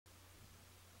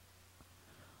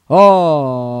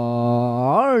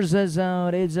Horses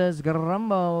out, it's a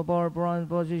scramble for front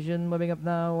position, moving up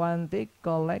now, one tick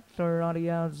collector on the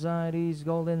outside is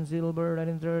Golden Silver, and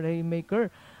in third Haymaker.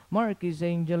 Marquees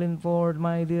Angel in fourth,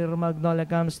 my dear Magnolia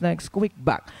comes next, quick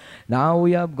back. Now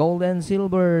we have Golden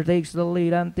Silver takes the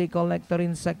lead, Anti-Collector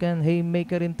in second,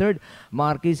 Haymaker in third.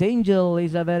 Marquees Angel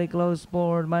is a very close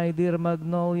fourth, my dear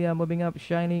Magnolia moving up,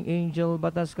 Shining Angel,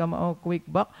 but has come out quick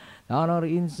back. Down on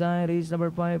the inside is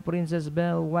number 5, Princess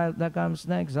Belle. Wild that comes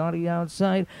next. On the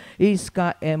outside is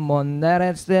Kaemon.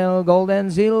 That still Golden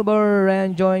Silver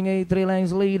enjoying a 3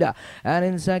 lengths lead. And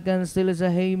in second still is a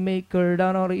Haymaker.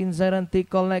 Down on the inside,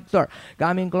 Anti-Collector.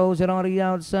 Coming closer on the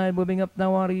outside. Moving up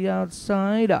now on the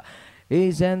outside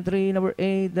is entry number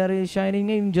 8, that is Shining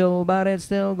Angel, but it's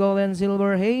still Golden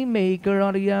Silver, Haymaker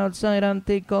on the outside,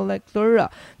 Anti-Collector,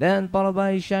 then followed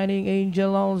by Shining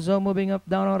Angel, also moving up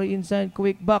down on the inside,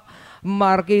 quick back,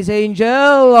 Marquees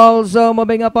Angel, also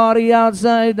moving up on the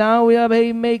outside. Now we have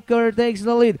Haymaker takes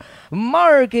the lead,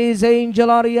 Marquees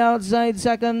Angel on the outside,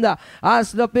 second,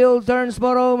 as the field turns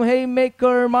for home,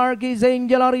 Haymaker, Marquees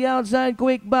Angel on the outside,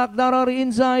 quick back down on the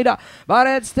inside, but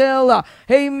it's still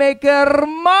Haymaker,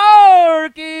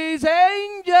 Marquees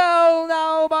Angel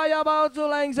now by about 2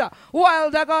 lengths.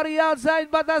 Wild Duck on the outside,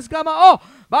 but has come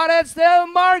but it's still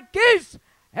Marquees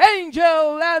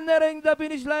Angel entering the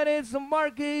finish line. It's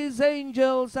Marquees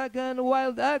Angel second,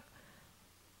 Wild Duck,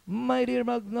 my dear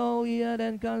Magnolia,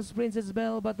 then comes Princess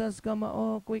Belle, but has come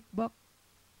quick back.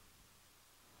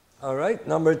 All right,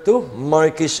 number 2,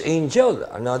 Marquees Angel,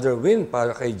 another win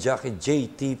para kay Jockey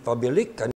JT PABILIC.